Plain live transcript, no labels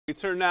We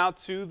turn now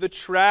to the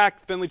track.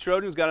 Findlay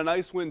Trojans got a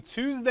nice win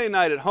Tuesday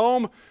night at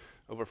home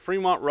over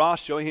Fremont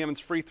Ross. Joey Hammond's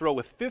free throw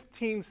with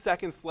 15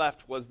 seconds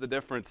left was the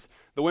difference.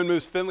 The win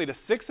moves Findlay to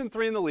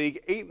 6-3 in the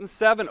league,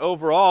 8-7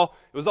 overall.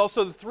 It was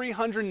also the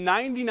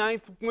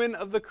 399th win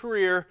of the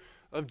career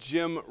of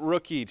Jim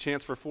Rookie.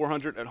 Chance for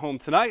 400 at home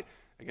tonight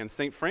against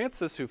St.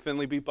 Francis, who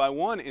Findlay beat by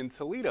 1 in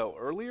Toledo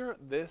earlier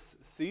this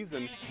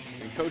season.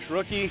 And Coach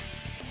Rookie,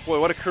 boy,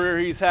 what a career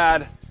he's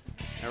had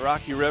at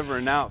Rocky River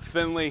and now at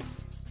Findlay.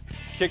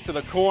 Kick to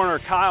the corner.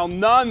 Kyle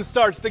Nunn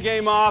starts the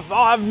game off.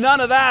 I'll have none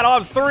of that.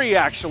 I'll have 3,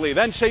 actually.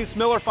 Then Chase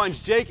Miller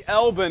finds Jake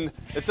Elbin.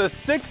 It's a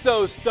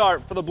 6-0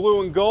 start for the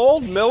blue and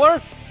gold. Miller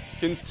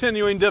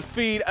continuing to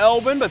feed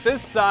Elbin, but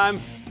this time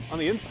on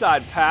the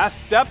inside pass.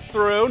 Step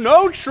through.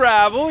 No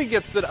travel. He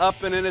gets it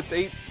up and in. It's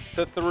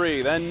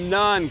 8-3. Then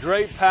Nunn.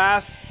 Great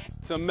pass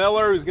to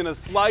Miller, who's going to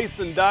slice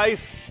and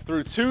dice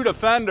through 2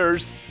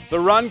 defenders.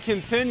 The run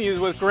continues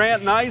with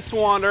Grant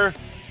Nicewander.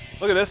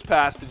 Look at this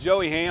pass to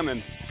Joey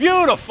Hammond.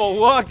 Beautiful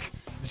look.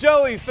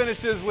 Joey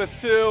finishes with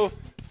 2.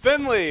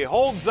 Findlay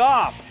holds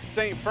off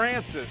St.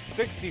 Francis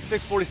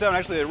 66-47.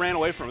 Actually, they ran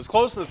away from it. It was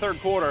close to the third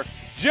quarter.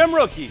 Jim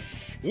Rookie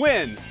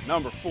win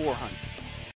number 400.